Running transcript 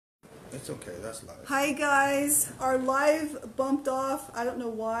It's okay. That's live. Hi guys, our live bumped off. I don't know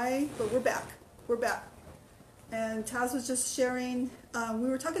why, but we're back. We're back. And Taz was just sharing. We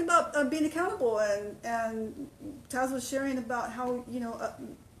were talking about being accountable, and Taz was sharing about how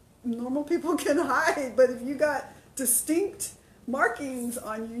normal people can hide, but if you got distinct markings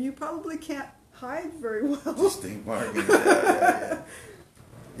on you, you probably can't hide very well. Distinct markings. Yeah.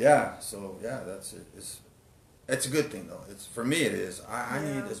 Yeah. So yeah, that's it. It's a good thing though. It's for me. It is. I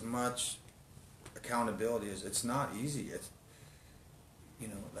need as much accountability as it's not easy. It's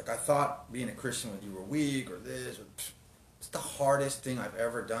like I thought being a Christian when you were weak or this. It's the hardest thing I've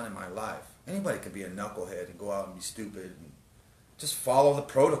ever done in my life. Anybody could be a knucklehead and go out and be stupid and just follow the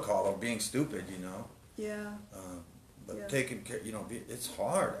protocol of being stupid. Yeah. But taking care. It's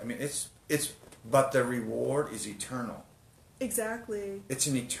hard. I mean, but the reward is eternal. Exactly. It's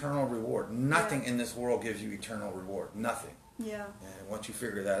an eternal reward. Nothing in this world gives you eternal reward. Nothing. Yeah. And once you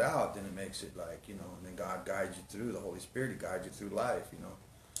figure that out, then it makes it like, and then God guides you through, the Holy Spirit, He guides you through life,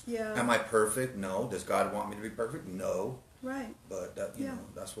 Yeah. Am I perfect? No. Does God want me to be perfect? No. Right. But that,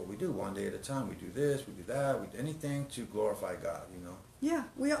 that's what we do. One day at a time. We do this, we do that, we do anything to glorify God, Yeah.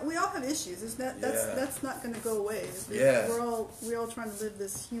 We all have issues. That's not going to go away. Yeah. We're all trying to live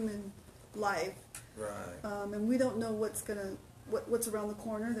this human life. Right. And we don't know what's around the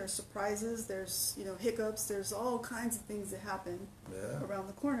corner. There's surprises. There's hiccups. There's all kinds of things that happen around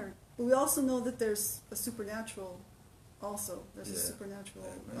the corner. But we also know that there's a supernatural. Also, there's a supernatural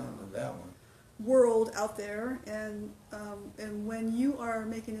that one. world out there, and when you are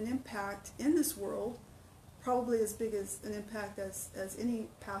making an impact in this world, probably as big as an impact as any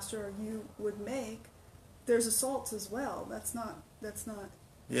pastor or you would make, there's assaults as well. That's not.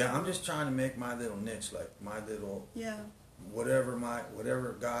 Yeah, I'm just trying to make my little niche, like my little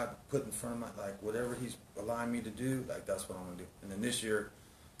whatever God put in front of my, like whatever He's allowing me to do, like that's what I'm gonna do. And then this year,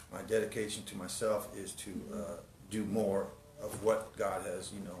 my dedication to myself is to do more of what God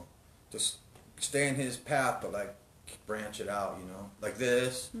has, just stay in His path, but like branch it out, like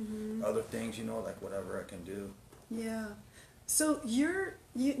this, other things, like whatever I can do. Yeah. So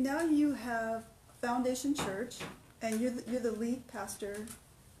now you have Foundation Church, and you're the lead pastor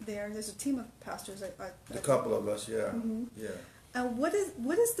there. There's a team of pastors. A couple of us, yeah. Mm-hmm. Yeah. And what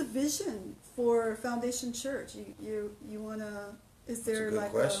is the vision for Foundation Church? You wanna? Is there That's a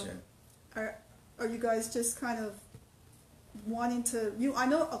good question. Are you guys just kind of wanting to? I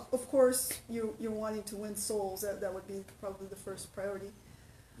know, of course, you're wanting to win souls. That would be probably the first priority.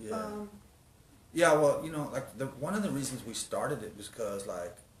 Yeah. Yeah. Well, like one of the reasons we started it was because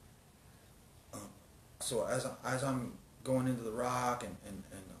so as I'm going into the rock and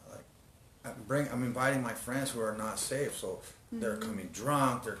like I'm inviting my friends who are not saved, so they're coming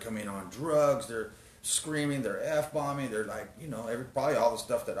drunk, they're coming on drugs, they're screaming, they're F-bombing, they're like, probably all the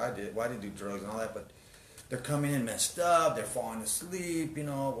stuff that I did. Well, I didn't do drugs and all that, but they're coming in messed up, they're falling asleep,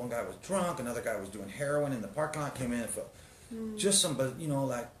 one guy was drunk, another guy was doing heroin in the parking lot, came in and felt just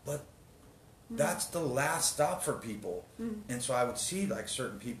but that's the last stop for people. And so I would see like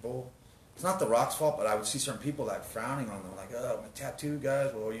certain people, it's not the rock's fault, but I would see certain people like frowning on them, like, oh, my tattoo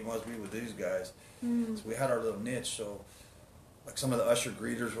guys, well, you must be with these guys. So we had our little niche, so like some of the usher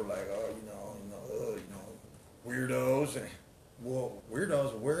greeters were like, oh, weirdos. And, well,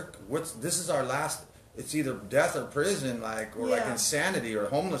 weirdos, this is our last, it's either death or prison, like insanity or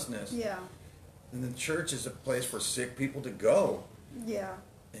homelessness. Yeah. And the church is a place for sick people to go. Yeah.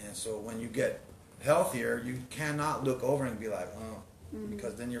 And so when you get healthier, you cannot look over and be like, oh,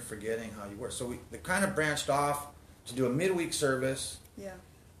 because then you're forgetting how you were. So they kind of branched off to do a midweek service. Yeah.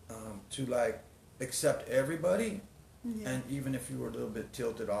 To like accept everybody. Yeah. And even if you were a little bit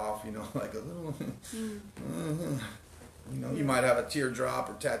tilted off, like a little, you might have a teardrop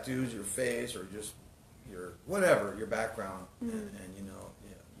or tattoos, your face, or just your whatever, your background, and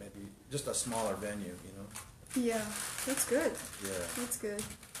maybe just a smaller venue, Yeah, that's good. Yeah, that's good.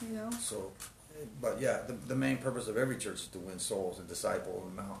 So, but yeah, the main purpose of every church is to win souls and disciple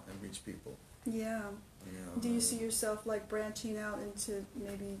and mount and reach people. Yeah. Do you see yourself like branching out into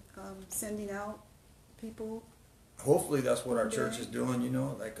maybe sending out people? Hopefully that's what our church is doing,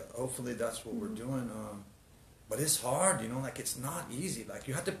 hopefully that's what we're doing. But it's hard, like it's not easy. Like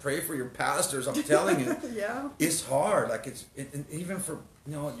you have to pray for your pastors, I'm telling you. Yeah. It's hard. Like even for,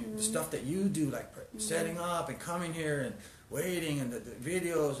 the stuff that you do, like setting up and coming here and waiting and the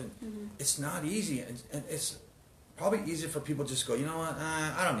videos, and it's not easy. And it's probably easier for people to just go, you know what,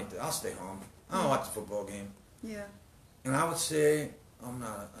 I don't need to, I'll stay home. I don't watch the football game. Yeah. And I would say,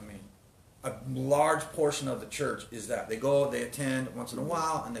 a large portion of the church is that they attend once in a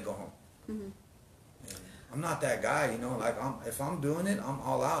while, and they go home. I'm not that guy, you know. Like if I'm doing it, I'm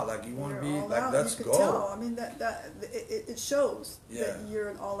all out. Like you want to be like, out. let's you go. Could tell. I mean it shows Yeah. that you're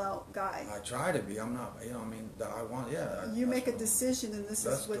an all-out guy. I try to be. I'm not. You know. I mean, I want. Yeah. You make a decision, and this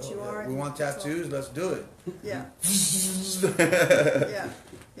is what you are. We want tattoos. Let's do it. Yeah.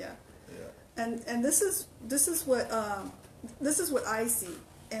 Yeah. And this is what I see.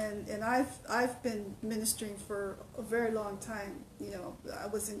 And I've been ministering for a very long time. You know, I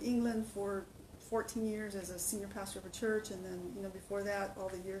was in England for 14 years as a senior pastor of a church, and then, you know, before that, all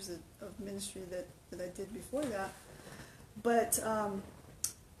the years of ministry that I did before that. But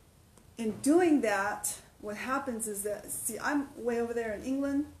in doing that, what happens is that, see, I'm way over there in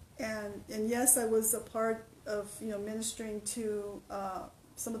England, and yes, I was a part of, you know, ministering to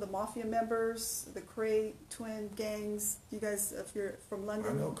some of the mafia members, the Cray twin gangs. You guys, if you're from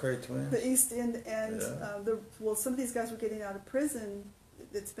London, I know Cray twins. The East End, and some of these guys were getting out of prison.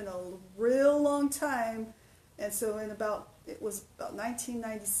 It's been a real long time, and so it was about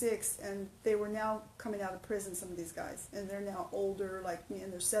 1996, and they were now coming out of prison. Some of these guys, and they're now older, like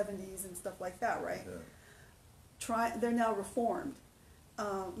in their 70s and stuff like that, right? Yeah. They're now reformed.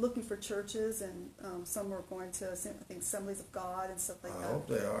 Looking for churches, and some were going to, I think, Assemblies of God and stuff like that. I hope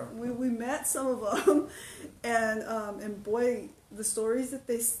they are. We met some of them, and boy, the stories that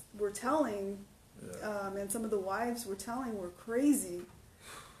they were telling, and some of the wives were telling were crazy.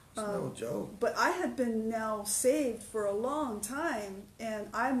 It's no joke. But I had been now saved for a long time, and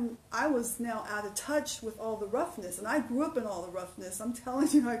I was now out of touch with all the roughness, and I grew up in all the roughness. I'm telling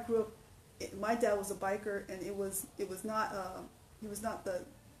you, I grew up. My dad was a biker, and it was not. He was not a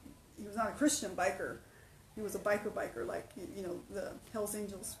Christian biker. He was a biker, like, you know, the Hells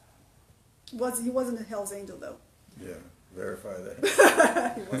Angels. He wasn't a Hells Angel, though. Yeah, verify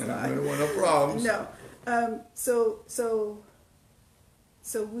that. He was not. There were no problems. No.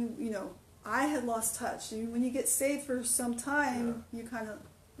 So we, you know, I had lost touch. When you get saved for some time, you kind of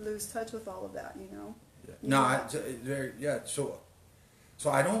lose touch with all of that, you know. Yeah. So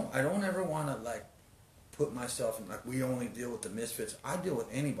I don't ever want to, like, put myself in, like, we only deal with the misfits. I deal with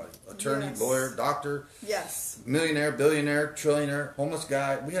anybody. Attorney, lawyer, doctor, millionaire, billionaire, trillionaire, homeless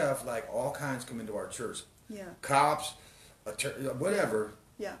guy. We have, like, all kinds come into our church. Yeah. Cops, whatever.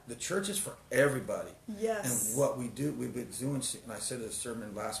 Yeah. The church is for everybody. Yes. And what we do, we've been doing, and I said a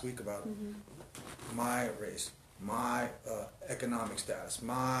sermon last week about my race, my economic status,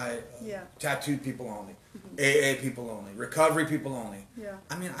 my tattooed people only, AA people only, recovery people only. Yeah.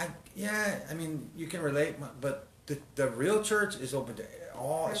 I mean, you can relate, but the real church is open to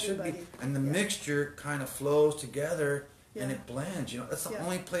all. Everybody. It should be, and the mixture kind of flows together. Yeah. And it blends, you know. That's the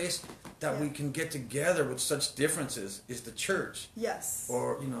only place that we can get together with such differences is the church. Yes.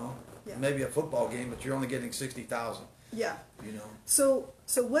 Or, you know, maybe a football game, but you're only getting 60,000. Yeah. You know. So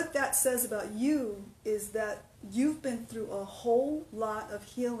what that says about you is that you've been through a whole lot of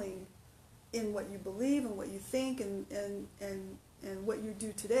healing in what you believe and what you think and what you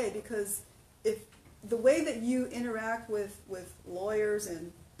do today, because if the way that you interact with lawyers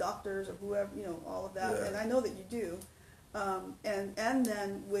and doctors or whoever, you know, all of that, and I know that you do. And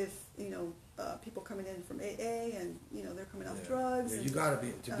then with, you know, people coming in from AA, and, you know, they're coming off drugs. Yeah, you got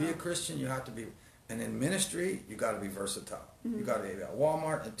to be a Christian. You have to be, and in ministry, you got to be versatile. You got to be at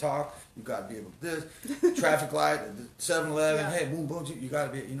Walmart and talk. You got to be able to this traffic light, 7-Eleven. Hey, boom, boom. You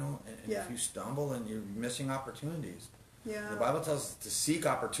got to be, you know. And if you stumble, and you're missing opportunities. Yeah. The Bible tells us to seek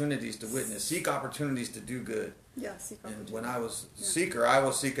opportunities to witness, seek opportunities to do good. Yeah, seek opportunities. And when I was a seeker, I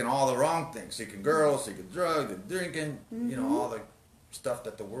was seeking all the wrong things. Seeking girls, seeking drugs, and drinking, you know, all the stuff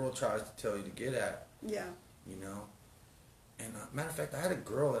that the world tries to tell you to get at. Yeah. You know. And matter of fact, I had a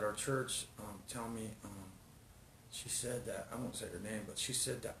girl at our church tell me, she said that, I won't say her name, but she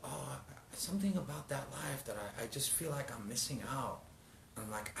said that, something about that life that I just feel like I'm missing out. I'm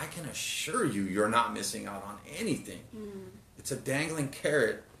like, I can assure you, you're not missing out on anything. It's a dangling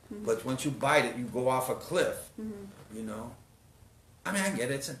carrot, but once you bite it, you go off a cliff. You know. I mean, I get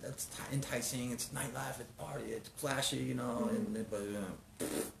it. It's enticing. It's nightlife. It's party. It's flashy. You know. But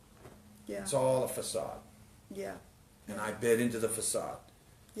it's all a facade. Yeah. And I bit into the facade.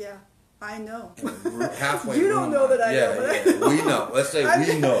 Yeah. I know. Halfway. You don't know that I know. But I know. We know. Let's say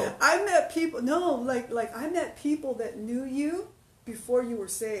we know. I met people. No, like I met people that knew you before you were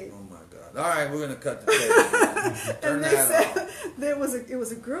saved. Oh my God! All right, we're gonna cut the tape. And they said it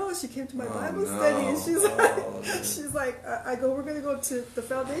was a girl. She came to my Bible study, and she's like, I go, we're gonna go to the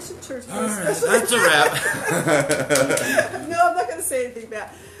Foundation Church. All right, that's a wrap. No, I'm not gonna say anything bad,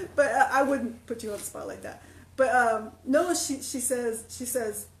 but I wouldn't put you on the spot like that. But no, she says, say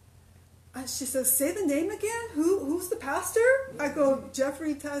the name again. Who's the pastor? I go,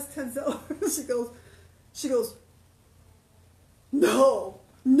 Jeffery, TAZ, Tanzella. She goes, She goes, no.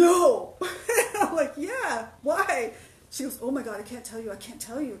 I'm like, yeah, why? She goes, oh my God, I can't tell you. I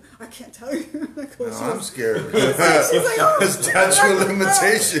go, I'm scared. She's like, oh, statute of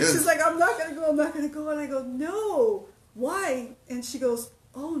limitations. She's like, I'm not going to go. And I go, no, why? And she goes,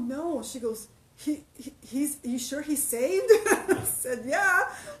 oh no. She goes, he's, you sure he's saved? I said, yeah,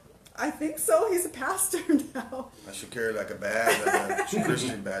 I think so. He's a pastor now. I should carry like a badge, like a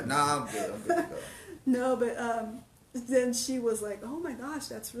Christian badge. Nah, I'm good to go. No, but then she was like, oh my gosh,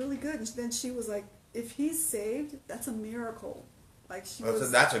 that's really good. And then she was like, if he's saved, that's a miracle. Like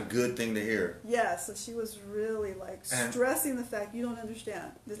that's a good thing to hear. Yeah, so she was really like stressing the fact you don't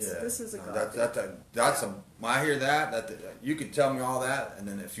understand. This is a God. That's a. When I hear that you can tell me all that, and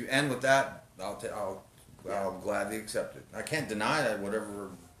then if you end with that, I'll gladly accept it. I can't deny that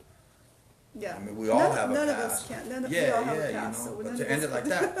whatever. Yeah, I mean, we all have a past. None of us can. We all have a past. You know, but to end it like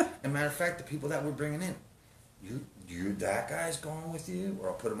that. And matter of fact, the people that we're bringing in, you that guy's going with you, or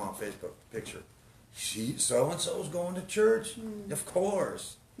I'll put him on Facebook picture. So and so's going to church. Of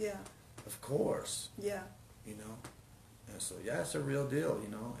course. Yeah. Of course. Yeah. You know, and so it's a real deal. You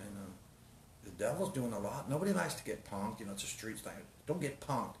know, and the devil's doing a lot. Nobody likes to get punked. You know, it's a street thing. Don't get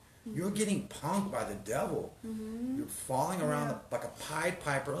punked. Mm-hmm. You're getting punked by the devil. Mm-hmm. You're falling around like a Pied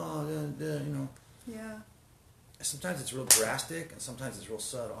Piper. Oh, you know. Yeah. Sometimes it's real drastic, and sometimes it's real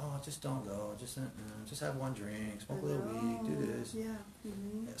subtle. Oh, just don't go. Just have one drink, smoke a little weed, do this. Yeah.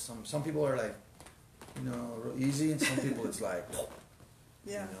 Mm-hmm. Some people are like, you know, real easy, and some people it's like,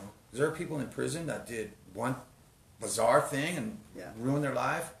 yeah. You know, there are people in prison that did one bizarre thing and ruined their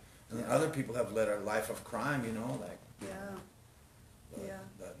life, and then other people have led a life of crime. You know, like.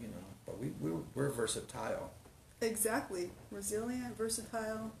 But, you know, but we're versatile. Exactly, resilient,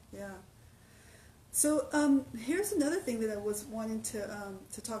 versatile. Yeah. So here's another thing that I was wanting to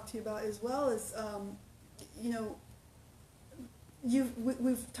talk to you about as well is, you know,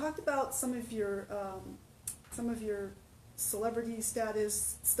 we've talked about some of your celebrity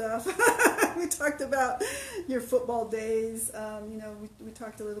status stuff. We talked about your football days. You know, we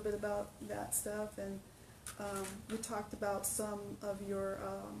talked a little bit about that stuff, and we talked about some of your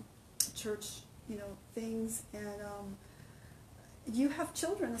church, you know, things, and you have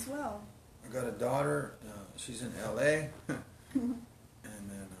children as well. I got a daughter. She's in L.A. and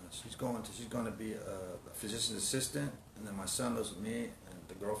then she's going to be a physician's assistant. And then my son lives with me, and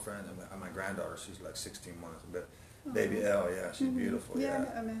the girlfriend, and my granddaughter. She's like 16 months, but baby Elle, she's beautiful. Yeah,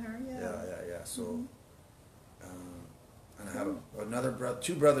 I met her. Yeah. So, and I have another brother,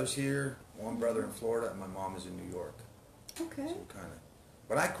 two brothers here, one brother in Florida, and my mom is in New York. Okay. So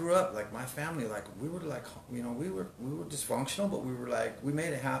but I grew up like my family, like we were like, you know, we were dysfunctional, but we were like, we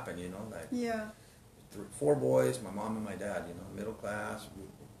made it happen, you know, like 4 boys, my mom and my dad, you know, middle class.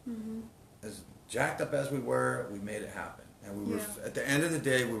 As jacked up as we were, we made it happen, and we were at the end of the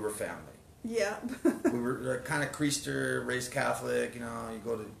day, we were family. Yeah. We were kind of creaster, raised Catholic, you know.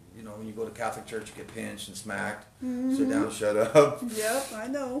 When you go to Catholic church, you get pinched and smacked. Sit down, shut up. Yep, I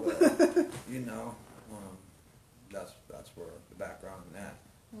know. But, you know, that's where the background in that.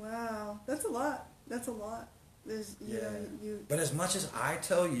 Wow, that's a lot. There's, you know, But as much as I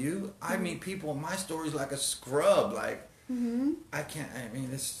tell you, I meet people in my stories like a scrub. Like, I can't. I mean,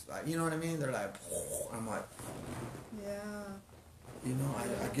 it's like, you know what I mean. They're like, I'm like, you know, I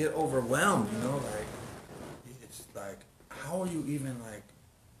get overwhelmed. You know, like it's like, how are you even like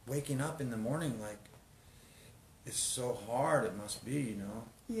waking up in the morning? Like, it's so hard. It must be, you know.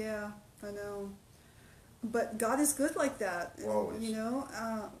 Yeah, I know. But God is good like that. Always. You know,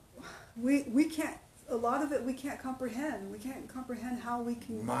 we can't. A lot of it we can't comprehend. We can't comprehend how we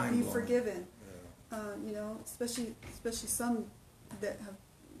can be forgiven. Yeah. You know, especially some that have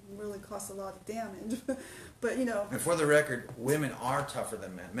really caused a lot of damage. But you know. And for the record, women are tougher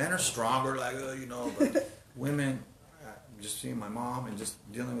than men. Men are stronger, like you know. But women, just seeing my mom and just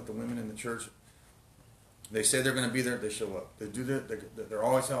dealing with the women in the church. They say they're going to be there. They show up. They do they're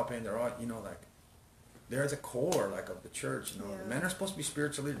always helping. They're all, you know, like. They're the core, like, of the church, you know. Yeah. Men are supposed to be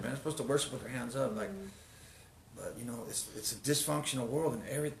spiritual leaders. Men are supposed to worship with their hands up, like. But you know, it's a dysfunctional world,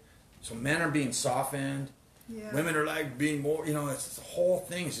 and so men are being softened. Yeah. Women are like being more, you know. It's the whole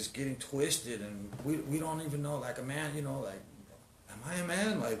thing is just getting twisted, and we don't even know, like a man, you know, like, am I a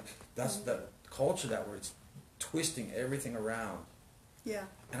man? Like that's the culture that where it's twisting everything around. Yeah.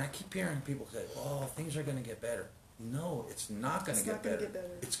 And I keep hearing people say, "Oh, things are going to get better." No, it's not going to get better.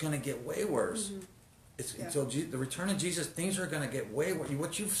 It's going to get way worse. Until the return of Jesus, things are going to get way worse.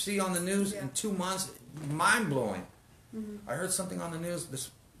 What you see on the news in 2 months, mind-blowing. I heard something on the news.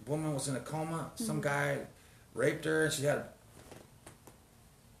 This woman was in a coma. Some guy raped her, and she had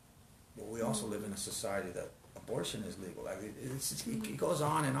But we also live in a society that abortion is legal. Like it goes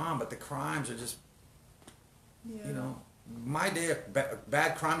on and on, but the crimes are just, you know, my day of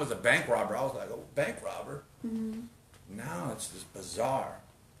bad crime was a bank robber. I was like, oh, bank robber. Now it's just bizarre.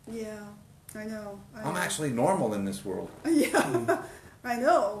 Yeah, I know. I'm actually normal in this world. Yeah, I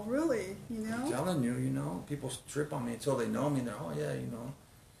know, really, you know. I'm telling you, you know, people trip on me until they know me. And they're, oh yeah, you know.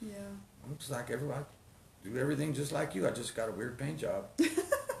 Yeah. I'm just like everybody. Do everything just like you. I just got a weird paint job.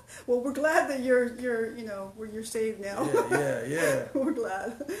 Well, we're glad that you're you know, you're saved now. Yeah. We're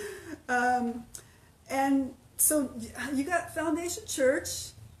glad. And so you got Foundation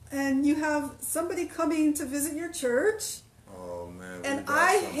Church, and you have somebody coming to visit your church. Oh man. And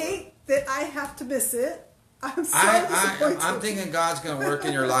I hate that I have to miss it. I'm so disappointed. I'm thinking God's going to work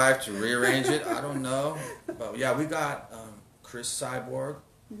in your life to rearrange it. I don't know. But yeah, we got Chris Cyborg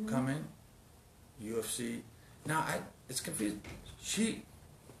coming. UFC. Now, it's confusing. She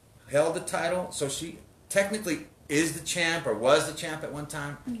held the title, so she technically is the champ or was the champ at one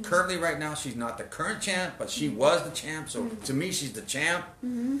time. Currently, right now, she's not the current champ, but she was the champ. So to me, she's the champ.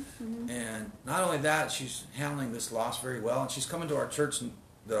 And not only that, she's handling this loss very well. And she's coming to our church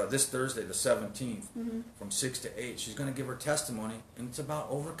this Thursday, the 17th, from 6 to 8. She's going to give her testimony, and it's about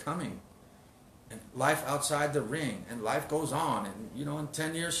overcoming and life outside the ring, and life goes on. And you know, in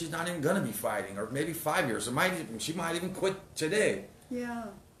 10 years, she's not even going to be fighting, or maybe 5 years. She might even quit today. Yeah.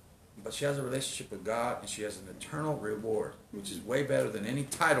 But she has a relationship with God, and she has an eternal reward, which is way better than any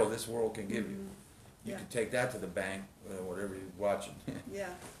title this world can give you. You can take that to the bank, whatever you're watching. Yeah.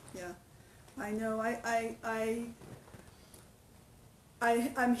 I know.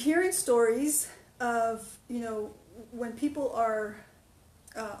 I'm hearing stories of, you know, when people are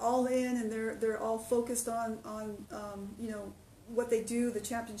all in and they're all focused on you know, what they do, the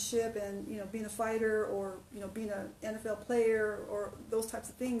championship, and you know, being a fighter, or you know, being an NFL player, or those types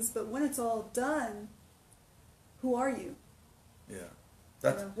of things. But when it's all done, who are you? Yeah. You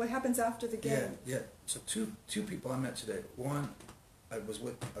know, what happens after the game? Yeah. So two people I met today. One, I was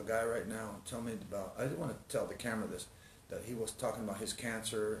with a guy right now. Tell me about. I didn't want to tell the camera this, that he was talking about his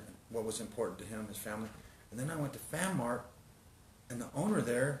cancer and what was important to him, his family. And then I went to FanMart, and the owner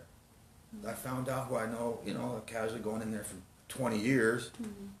there, I found out, who I know, you know, casually going in there for 20 years,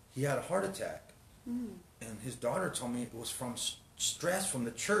 he had a heart attack. And his daughter told me it was from stress from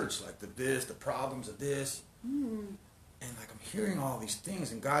the church, like the problems of this. And like I'm hearing all these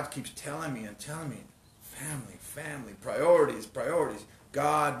things, and God keeps telling me, family, priorities,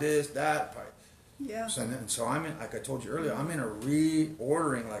 God, this, that. Yeah. So I'm in, like I told you earlier, I'm in a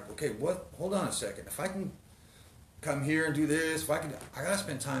reordering, like, okay, hold on a second. If I can come here and do this, I gotta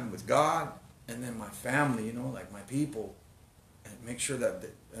spend time with God, and then my family, you know, like my people, and make sure that,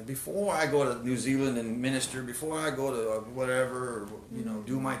 and before I go to New Zealand and minister, before I go to whatever, or, you know,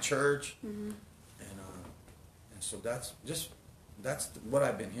 do my church, and so that's what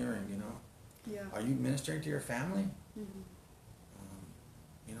I've been hearing, you know. Yeah. Are you ministering to your family?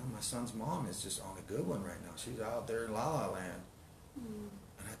 You know, my son's mom is just on a good one right now. She's out there in La La Land.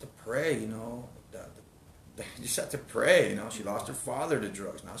 And I have to pray, you know. You just have to pray, you know. She lost her father to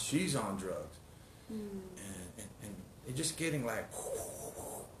drugs. Now she's on drugs. And it's just getting like,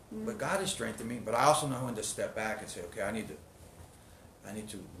 but God is strengthening me. But I also know when to step back and say, okay, I need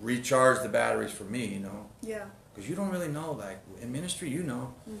to recharge the batteries for me, you know. Yeah. Because you don't really know, like, in ministry, you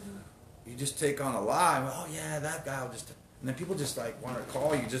know. You just take on a lie. Oh, yeah, that guy will just... And then people just like want to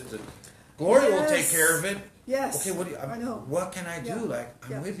call you just to... Gloria will take care of it. Yes. Okay, I know. What can I do? Yeah. Like,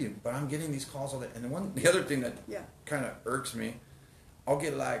 I'm with you, but I'm getting these calls all day. And the other thing that kind of irks me, I'll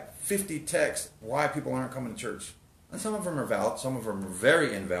get like 50 texts why people aren't coming to church. And some of them are valid. Some of them are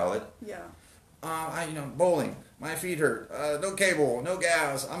very invalid. Yeah. Bowling. My feet hurt. No cable. No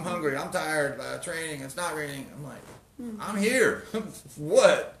gas. I'm hungry. I'm tired. Training. It's not raining. I'm like, I'm here.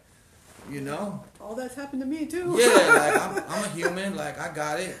 What? You know? All that's happened to me too. Yeah, like I'm a human. Like I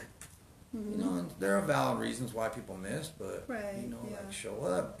got it. You know, and there are valid reasons why people miss, but you know, like show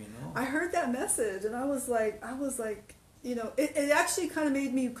up. You know. I heard that message, and I was like, you know, it actually kind of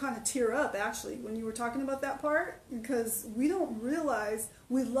made me kind of tear up actually when you were talking about that part, because we don't realize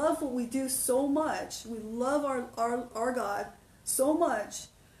we love what we do so much. We love our God so much.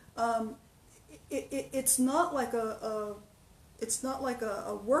 It's not like it's not like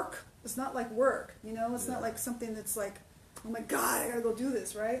a work. It's not like work, you know. It's not like something that's like, oh my God, I gotta go do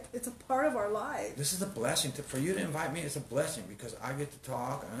this, right? It's a part of our life. This is a blessing. For you to invite me, it's a blessing, because I get to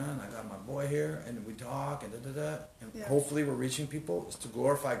talk, and I got my boy here, and we talk, and and hopefully we're reaching people. It's to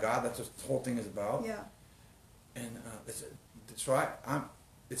glorify God. That's what the whole thing is about. Yeah. And so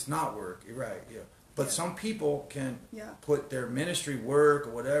it's not work. You're right. Yeah. But some people can Yeah. put their ministry work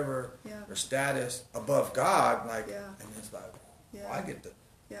or whatever, Yeah. their status above God, like, Yeah. and it's like, Yeah. well, I get the,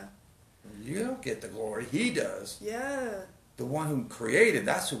 Yeah. you don't get the glory. He does. Yeah. The one who created,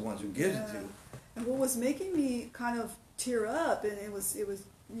 that's the ones who gives it to. And what was making me kind of tear up, and it was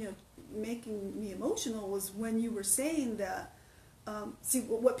making me emotional, was when you were saying that. See,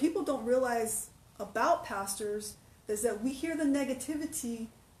 what people don't realize about pastors is that we hear the negativity.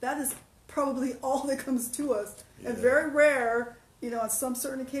 That is probably all that comes to us, and very rare, on some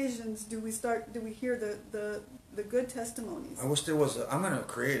certain occasions, do we hear the good testimonies. I wish there was. I'm gonna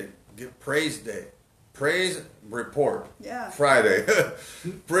create it. Get Praise Day. Praise report. Yeah. Friday.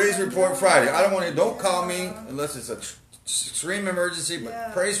 Praise report Friday. I don't want to. Don't call me unless it's a extreme emergency.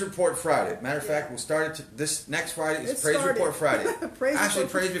 But praise report Friday. Matter of fact, we'll start it this next Friday. It's praise report Friday. Praise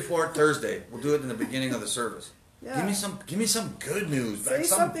report Thursday. We'll do it in the beginning of the service. Yeah. Give me some good news. Say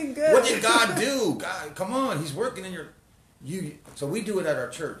something good. What did God do? God, come on, He's working in you. So we do it at our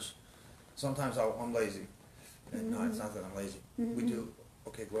church. Sometimes I'm lazy. No, it's not that I'm lazy. We do.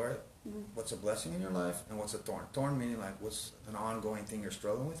 Okay, Gloria. What's a blessing in your life, and what's a thorn? Thorn meaning like what's an ongoing thing you're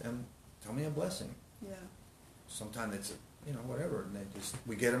struggling with, and tell me a blessing. Yeah. Sometimes it's whatever, and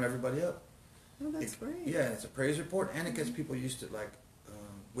we get them everybody up. Oh, that's great. Yeah, and it's a praise report, and it gets people used to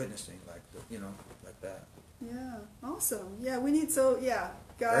witnessing, like that. Yeah, awesome. Yeah, we need guys.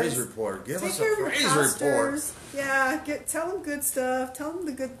 Praise report. Give us a praise report. Yeah, tell them good stuff. Tell them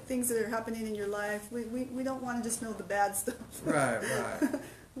the good things that are happening in your life. We don't want to just know the bad stuff. Right.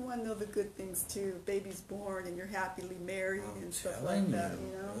 We want to know the good things too. Baby's born and you're happily married and stuff like you. that.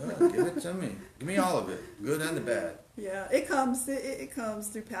 Yeah, give it to me. Give me all of it, good and the bad. Yeah, it comes. It comes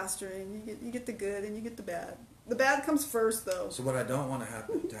through pastoring. You get the good and you get the bad. The bad comes first, though. So what I don't want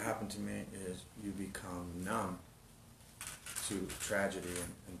to happen to me is you become numb to tragedy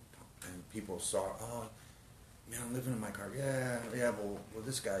and people saw, oh, man, I'm living in my car. Yeah. Well,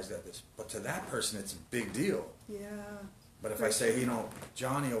 this guy's got this. But to that person, it's a big deal. Yeah. But if I say,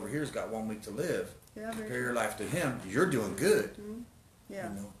 Johnny over here's got 1 week to live, compare your life to him, you're doing good. Mm-hmm. Yeah.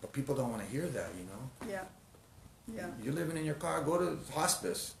 But people don't want to hear that, Yeah. Yeah. You're living in your car, go to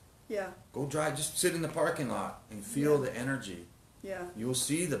hospice. Yeah. Go drive, just sit in the parking lot and feel the energy. Yeah. You'll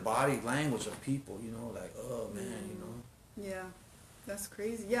see the body language of people, like, oh man, Yeah. That's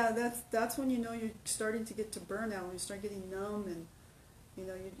crazy. Yeah, that's when you're starting to get to burnout, when you start getting numb and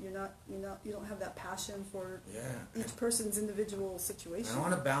you don't have that passion for each person's individual situation. And I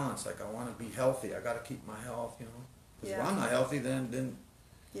want to balance, I want to be healthy. I got to keep my health, Because if I'm not healthy, then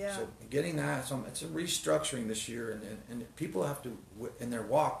so getting that, it's a restructuring this year, and people have to, in their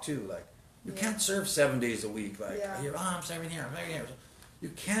walk too, like, you can't serve 7 days a week, I'm serving here, I'm serving here. You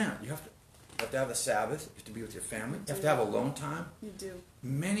can't. You have to have a Sabbath, you have to be with your family, you have to have alone time. You do.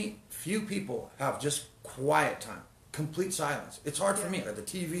 Few people have just quiet time, complete silence. It's hard for me. You got the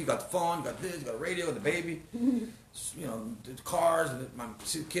TV, you got the phone, you got this, you got the radio, the baby, the cars, my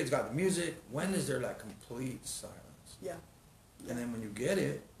kids got the music. When is there complete silence? Yeah. And then when you get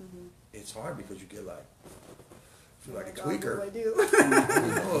it, it's hard because you get feel like a God, tweaker. what do I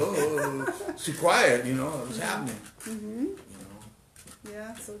do? It's too quiet, what's happening.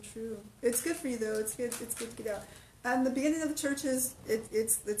 Yeah, so true. It's good for you though. It's good to get out. And the beginning of the churches,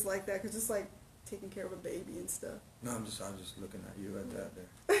 it's like that because it's like taking care of a baby and stuff. No, I'm just looking at you at that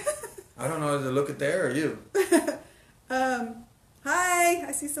there. I don't know whether to look at there or you. Hi,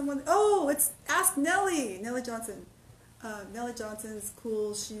 I see someone. Oh, it's Ask Nellie. Nellie Johnson. Nellie Johnson is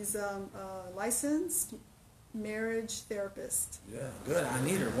cool. She's a licensed marriage therapist. Yeah, good. I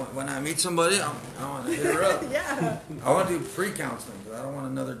need her. When I meet somebody, I want to hit her up. Yeah. I want to do pre-counseling because I don't want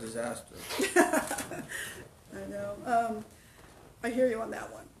another disaster. I know. I hear you on that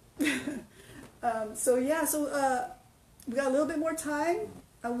one. So we got a little bit more time.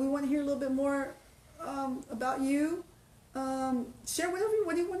 We want to hear a little bit more about you. Share whatever.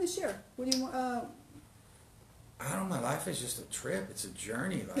 What do you want to share? What do you want? I don't know. My life is just a trip. It's a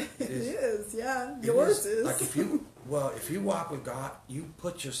journey. It is. Yeah. Yours is. If you walk with God, you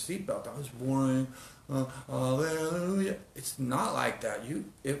put your seatbelt on. It's boring. Hallelujah. It's not like that.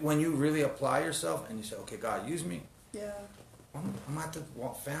 When you really apply yourself and you say, okay, God, use me. Yeah. I'm at the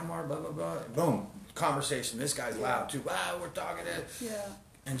FAMR, blah, blah, blah. Boom. Conversation. This guy's loud too. Wow, we're talking to. Yeah.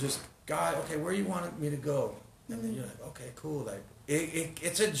 And just, God, okay, where you wanted me to go? And then you're like, okay, cool.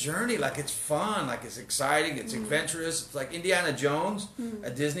 It's a journey. It's fun. It's exciting. It's adventurous. It's like Indiana Jones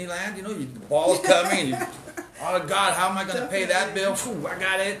at Disneyland. The ball's coming. And oh, God, how am I going to pay that bill? Whew, I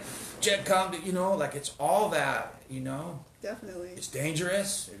got it. Jet come. It's all that, Definitely. It's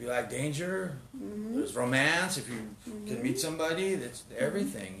dangerous. If you like danger. There's romance. If you can meet somebody, that's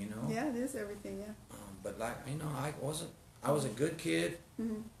everything, Yeah, it is everything, yeah. but like, I was a good kid.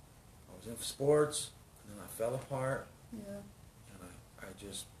 Mm-hmm. I was in sports, and then I fell apart. Yeah. And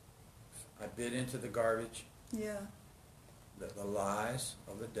I bit into the garbage. Yeah. The lies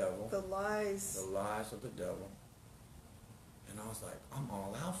of the devil. The lies. The lies of the devil. And I was like, I'm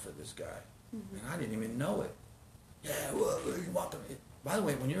all out for this guy. Mm-hmm. And I didn't even know it. Yeah, well, you walk it. By the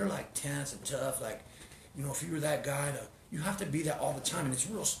way, when you're like tense and tough, like, you know, if you were that guy, you have to be that all the time, and it's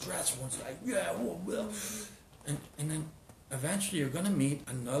real stressful. It's like, yeah, well. And then eventually you're going to meet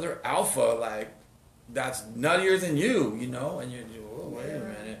another alpha, like, that's nuttier than you, you know, and you're, oh, wait a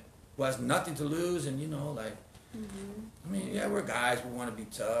minute, who has nothing to lose, and, you know, like, I mean, yeah, we're guys, we want to be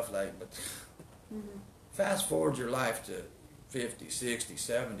tough, like, but fast forward your life to 50, 60,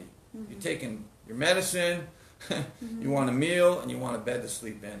 70. You're taking your medicine, you want a meal, and you want a bed to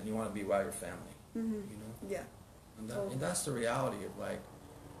sleep in, and you want to be by your family, you know? Yeah. And that's the reality of, like,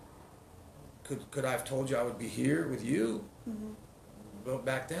 could I have told you I would be here with you? But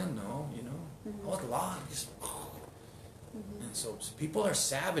back then, no, you know. I was lost. And so people are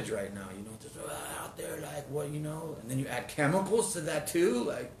savage right now, you know, just out there, like, what, you know, and then you add chemicals to that too,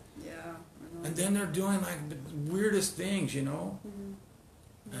 like, yeah, I know. and then they're doing like the weirdest things, you know.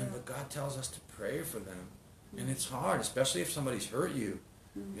 But God tells us to pray for them, and it's hard, especially if somebody's hurt you.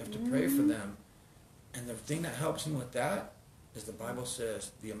 You have to pray for them, and the thing that helps me with that is the Bible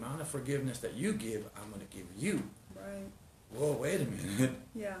says the amount of forgiveness that you give, I'm going to give you. Right. Whoa, wait a minute.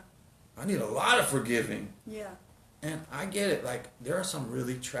 Yeah. I need a lot of forgiving. Yeah. And I get it. Like, there are some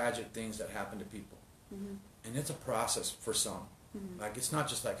really tragic things that happen to people. And it's a process for some. Like, it's not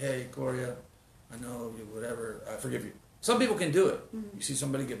just like, hey, Gloria, I know you, whatever, I forgive you. Some people can do it. You see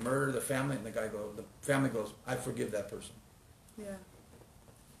somebody get murdered, the family, and the family goes, I forgive that person. Yeah.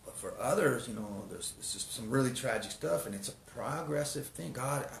 But for others, you know, there's just some really tragic stuff, and it's a progressive thing.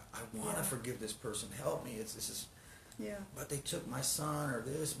 God, I want to forgive this person. Help me. This is. Yeah. But they took my son or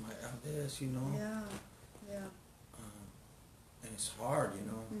this, you know. Yeah. Yeah. And it's hard, you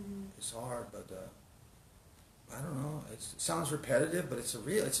know. It's hard, but I don't know. It sounds repetitive, but it's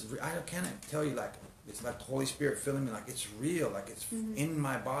I can't tell you, like, it's like the Holy Spirit filling me, like it's real, like it's in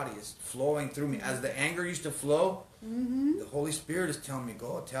my body, it's flowing through me. As the anger used to flow, the Holy Spirit is telling me,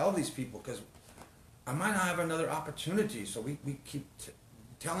 go tell these people, because I might not have another opportunity. So we keep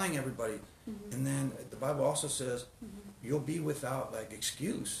telling everybody. And then the Bible also says, you'll be without, like,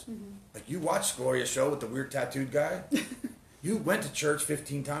 excuse. Like, you watched Gloria's show with the weird tattooed guy. You went to church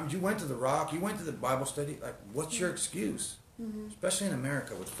 15 times. You went to the Rock. You went to the Bible study. Like, what's your excuse? Especially in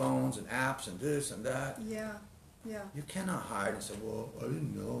America with phones and apps and this and that. Yeah. Yeah. You cannot hide and say, well, I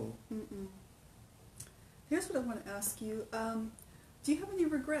didn't know. Here's what I want to ask you. Do you have any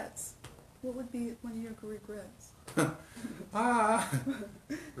regrets? What would be one of your regrets? Yeah,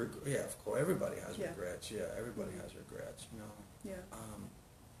 of course. Everybody has Yeah. regrets. Yeah, everybody has regrets, you know. Yeah.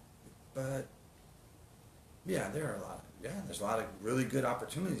 But, yeah, there's a lot of really good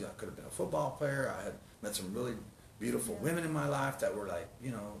opportunities. I could have been a football player. I had met some really beautiful women in my life that were, like,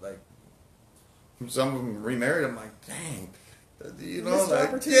 you know, like, some of them remarried. I'm like, dang, you know,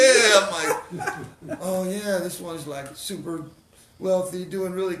 like, yeah, I'm like, oh yeah, this one's like super wealthy,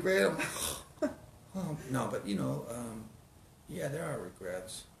 doing really great. I'm like, oh, no, but you know, yeah, there are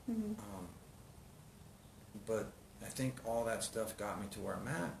regrets. But I think all that stuff got me to where I'm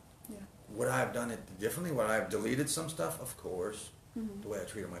at. Yeah. Would I have done it differently? Would I have deleted some stuff? Of course. The way I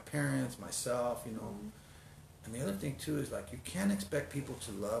treated my parents, myself, you know. And the other thing too is, like, you can't expect people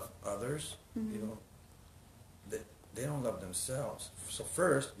to love others, you know, that they don't love themselves. So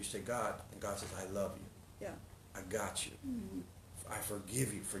first you say God, and God says, I love you. Yeah. I got you. I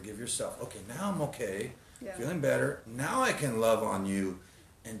forgive you. Forgive yourself. Okay, now I'm okay. Yeah. Feeling better. Now I can love on you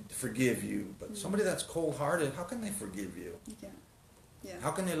and forgive you. But somebody that's cold-hearted, how can they forgive you? Yeah. Yeah.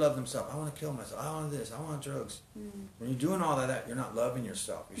 How can they love themselves? I want to kill myself. I want this. I want drugs. When you're doing all of that, you're not loving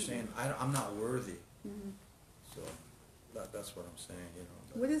yourself. You're saying, I'm not worthy. So that's what I'm saying, you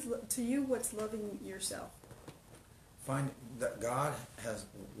know. What is, to you, what's loving yourself? Find that God has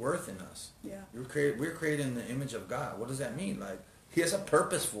worth in us. Yeah. We're created in the image of God. What does that mean? Like, He has a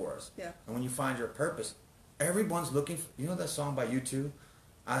purpose for us. Yeah. And when you find your purpose, everyone's looking for, you know that song by U2?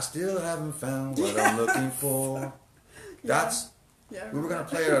 I still haven't found what I'm looking for. That's, we were going to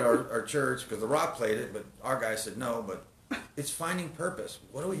play it at our church because The Rock played it, but our guy said no, but it's finding purpose.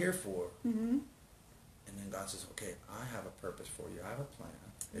 What are we here for? And then God says, okay, I have a purpose for you. I have a plan.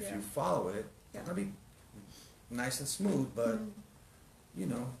 If you follow it, it's going to be nice and smooth, but, you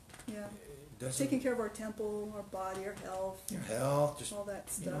know. Yeah. Taking care of our temple, our body, our health. Your health, just all that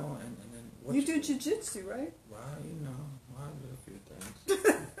stuff. You know, and then what you do jiu-jitsu, right? Well, you know, I do a few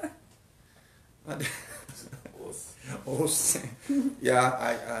things. host.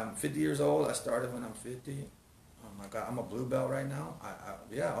 Yeah, I'm 50 years old. I started when I'm 50. Oh my God, I'm a blue belt right now.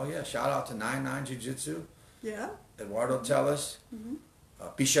 Shout out to 99 Jiu-Jitsu. Yeah. Eduardo Tellis,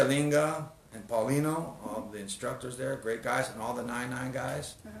 Pichalinga, and Paulino, all the instructors there, great guys, and all the 99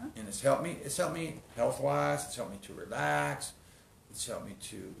 guys. And it's helped me. It's helped me health-wise. It's helped me to relax. It's helped me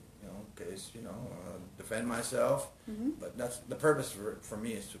to, defend myself. But that's the purpose for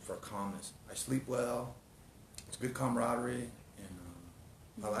me is for calmness. I sleep well. It's good camaraderie, and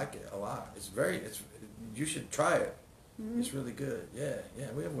I like it a lot. You should try it. It's really good. Yeah.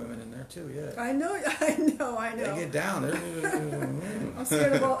 We have women in there too. Yeah. I know. They get down. I'm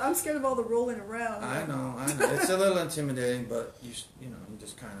scared of all the rolling around. I know. It's a little intimidating, but you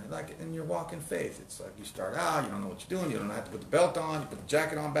just kind of like it. And you're walking faith. It's like you start out, you don't know what you're doing. You don't have to put the belt on. You put the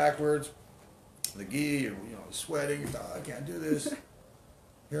jacket on backwards. The gi, you're sweating. You're like, I can't do this.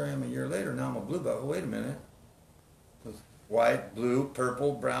 Here I am a year later. Now I'm a blue belt. Oh, wait a minute. White, blue,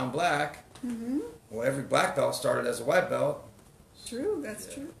 purple, brown, black. Well, every black belt started as a white belt. True, that's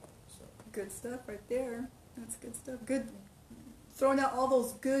true. So. Good stuff right there. That's good stuff. Good. Throwing out all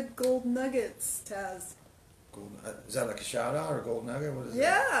those good gold nuggets, Taz. Is that like a shout out or gold nugget? What is that?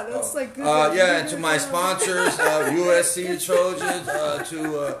 Yeah, that's like good. And to my sponsors, USC Trojans,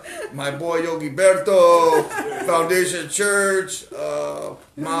 to my boy Yogi Berto, Foundation Church,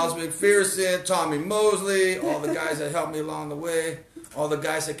 Miles McPherson, Tommy Mosley, all the guys that helped me along the way, all the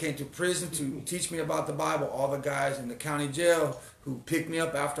guys that came to prison to teach me about the Bible, all the guys in the county jail who picked me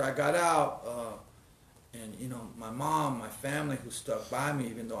up after I got out, and my mom, my family who stuck by me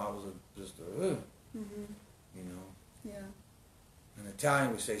even though I was Yeah. In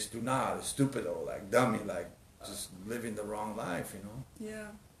Italian we say stunado, stupido, like dummy, like just living the wrong life,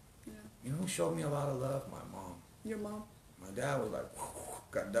 Yeah. You know who showed me a lot of love? My mom. Your mom? My dad was like,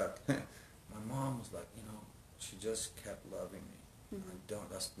 got ducked. My mom was like, she just kept loving me.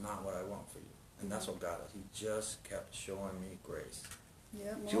 That's not what I want for you. And that's what God does. He just kept showing me grace.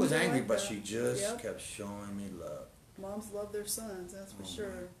 Yeah. She was angry, but she just kept showing me love. Moms love their sons, that's for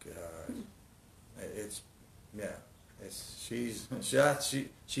sure. Oh my God. She's a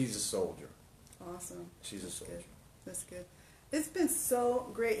soldier. Awesome. She's a soldier. Good. That's good. It's been so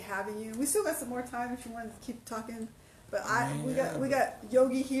great having you. We still got some more time if you want to keep talking. But we got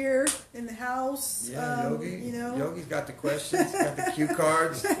Yogi here in the house. Yeah, Yogi. Yogi's got the questions, got the cue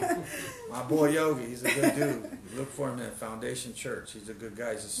cards. My boy Yogi, he's a good dude. Look for him at Foundation Church. He's a good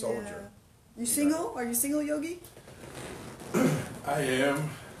guy. He's a soldier. Yeah. You single? Are you single, Yogi? I am.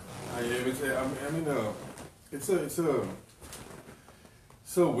 It's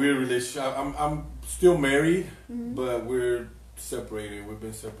a weird relationship. I'm still married, but we're separated. We've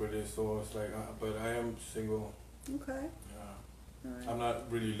been separated, so it's like. But I am single. Okay. Yeah. Right. I'm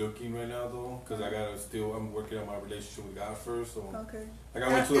not really looking right now though, because I'm working on my relationship with God first. So. Okay. Like I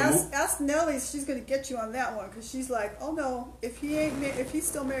went to ask Nellie. She's gonna get you on that one because she's like, oh no, if he's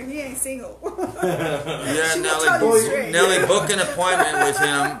still married, he ain't single. Yeah, Nellie, book an appointment with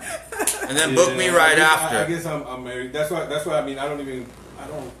him, and then book me right after. I guess I'm married. That's why I mean I don't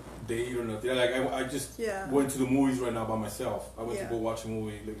date or nothing. Like I just went to the movies right now by myself. I went to go watch a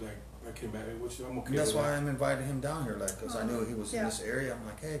movie. Looked like I came back, which I'm okay. And that's why I'm inviting him down here, because I knew he was in this area. I'm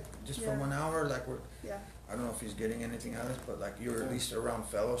like, hey, just for 1 hour, I don't know if he's getting anything out of this, but you're at least around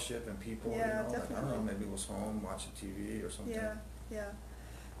fellowship and people. Yeah, definitely. I don't know, maybe he was home watching TV or something. Yeah.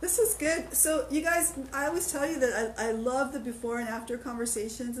 This is good. So you guys, I always tell you that I love the before and after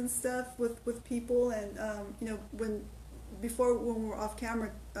conversations and stuff with people, and when we were off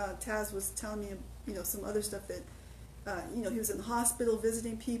camera, Taz was telling me some other stuff that. He was in the hospital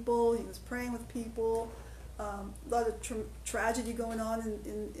visiting people. He was praying with people. A lot of tragedy going on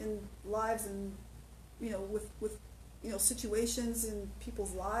in lives, and with situations in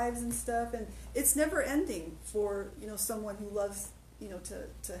people's lives and stuff. And it's never ending for someone who loves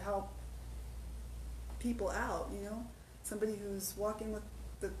to help people out. Somebody who's walking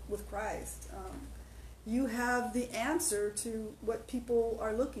with Christ. You have the answer to what people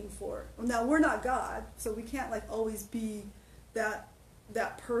are looking for. Now, we're not God, so we can't always be that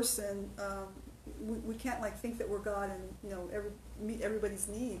person. We can't think that we're God and meet everybody's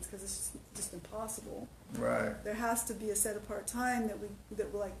needs, because it's just impossible. Right. There has to be a set apart time that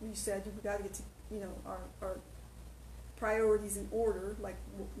like you said, we've got to get to our priorities in order, like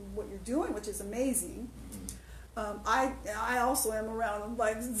what you're doing, which is amazing. I also am around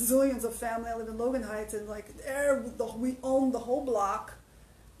zillions of family. I live in Logan Heights, and we own the whole block,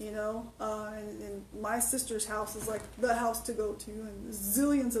 and my sister's house is the house to go to, and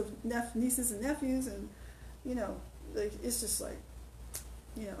zillions of nieces and nephews, and it's just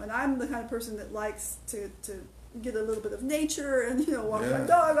and I'm the kind of person that likes to get a little bit of nature and, you know, walk my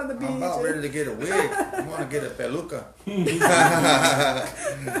dog on the beach. I'm about ready to get a wig. I want to get a peluca. We'll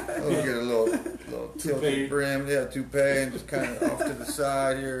get a little tilted brim, toupee, and just kind of off to the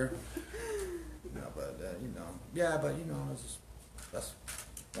side here. No, but it's just, that's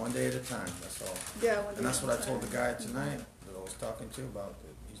one day at a time. That's all. Yeah, one day. And that's what I told the guy tonight that I was talking to about.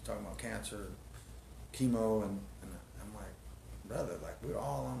 He's talking about cancer, chemo, and I'm like, brother, like we're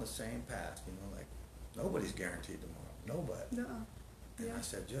all on the same path. You know, like nobody's guaranteed tomorrow. Nobody. And I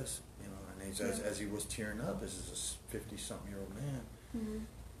said, just, you know, and he says, as he was tearing up, this is a 50-something-year-old man,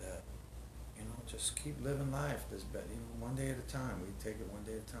 that, you know, just keep living life. This, you know, one day at a time. We take it one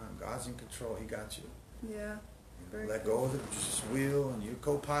day at a time. God's in control. He got you. Yeah. You know, let go of it. Just wheel, and you're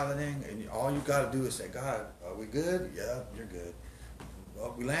co-piloting, and all you got to do is say, God, are we good? Yeah, you're good.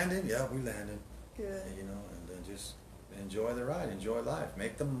 Well, we landed? Yeah, we landed. Good. And, you know, and then just enjoy the ride. Enjoy life.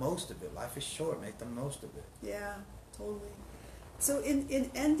 Make the most of it. Life is short. Make the most of it. Yeah, totally. So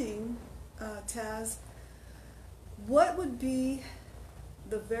in ending, Taz, what would be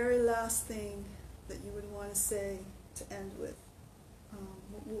the very last thing that you would want to say to end with?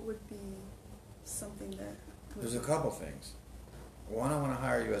 What would be something that... There's a couple things. One, I want to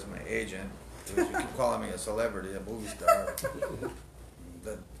hire you as my agent. Because you keep calling me a celebrity, a movie star.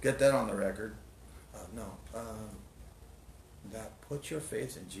 Get that on the record. That put your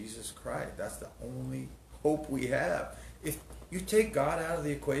faith in Jesus Christ. That's the only hope we have. If you take God out of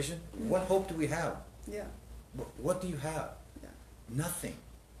the equation, what hope do we have? Yeah. What do you have? Yeah. Nothing.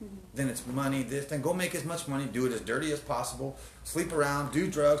 Then it's money, this, then go make as much money, do it as dirty as possible, sleep around, do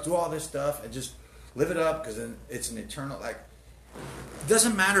drugs, do all this stuff, and just live it up, because then it's an eternal, like, it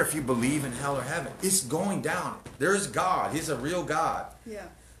doesn't matter if you believe in hell or heaven. It's going down. There's God. He's a real God. Yeah.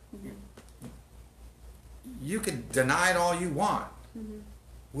 You can deny it all you want.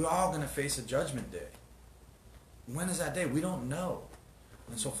 We're all going to face a judgment day. When is that day? We don't know.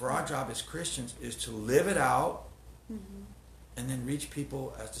 And so for our job as Christians is to live it out and then reach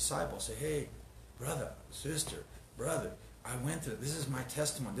people as disciples. Say, hey, brother, sister, brother, I went through it. This is my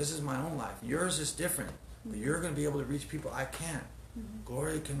testimony. This is my own life. Yours is different. But you're going to be able to reach people. I can't.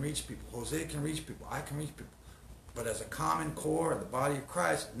 Gloria can reach people. Jose can reach people. I can reach people. But as a common core of the body of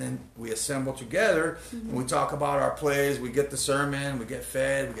Christ, then we assemble together and we talk about our plays. We get the sermon. We get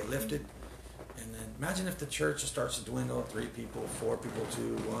fed. We get lifted. And then imagine if the church just starts to dwindle. 3 people, 4 people,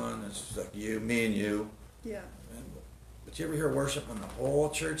 2, 1. It's just like you, me, and you. Yeah. But you ever hear worship when the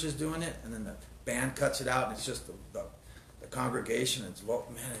whole church is doing it, and then the band cuts it out, and it's just the congregation? It's man,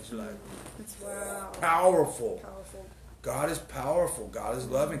 it's like it's wow. Powerful. Powerful. God is powerful. God is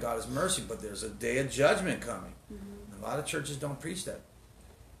loving. God is mercy. But there's a day of judgment coming. And a lot of churches don't preach that.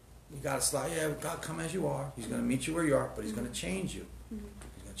 You got to slide. Yeah, God, come as you are. He's going to meet you where you are, but He's going to change you. He's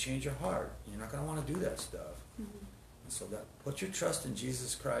going to change your heart. You're not going to want to do that stuff. And so that put your trust in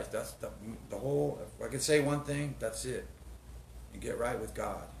Jesus Christ. That's the whole. If I could say one thing, that's it. You get right with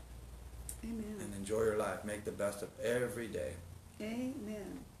God. Amen. And enjoy your life. Make the best of every day.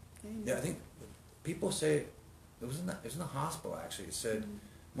 Amen. Amen. Yeah, I think people say, it was in the hospital actually, it said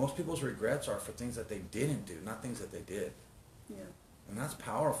most people's regrets are for things that they didn't do, not things that they did. Yeah. And that's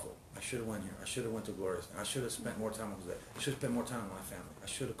powerful. I should have went here. I should have went to Gloria's. I should have spent more time with Jose. I should have spent more time with my family. I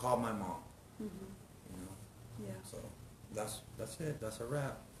should have called my mom. You know? Yeah. So that's it. That's a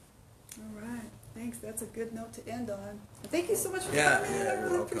wrap. All right. Thanks. That's a good note to end on. Thank you so much for coming. Yeah, I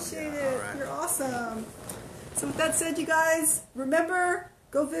really welcome. appreciate Yeah, it. all right. You're awesome. So with that said, you guys, remember,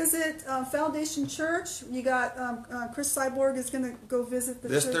 go visit Foundation Church. You got Chris Cyborg is going to go visit the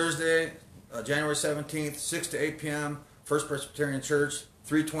This church. Thursday, January 17th, 6 to 8 p.m., First Presbyterian Church,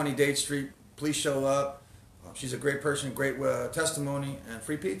 320 Date Street. Please show up. She's a great person, great testimony, and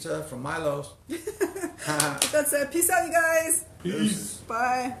free pizza from Milo's. With that said, peace out, you guys. Peace.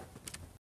 Bye.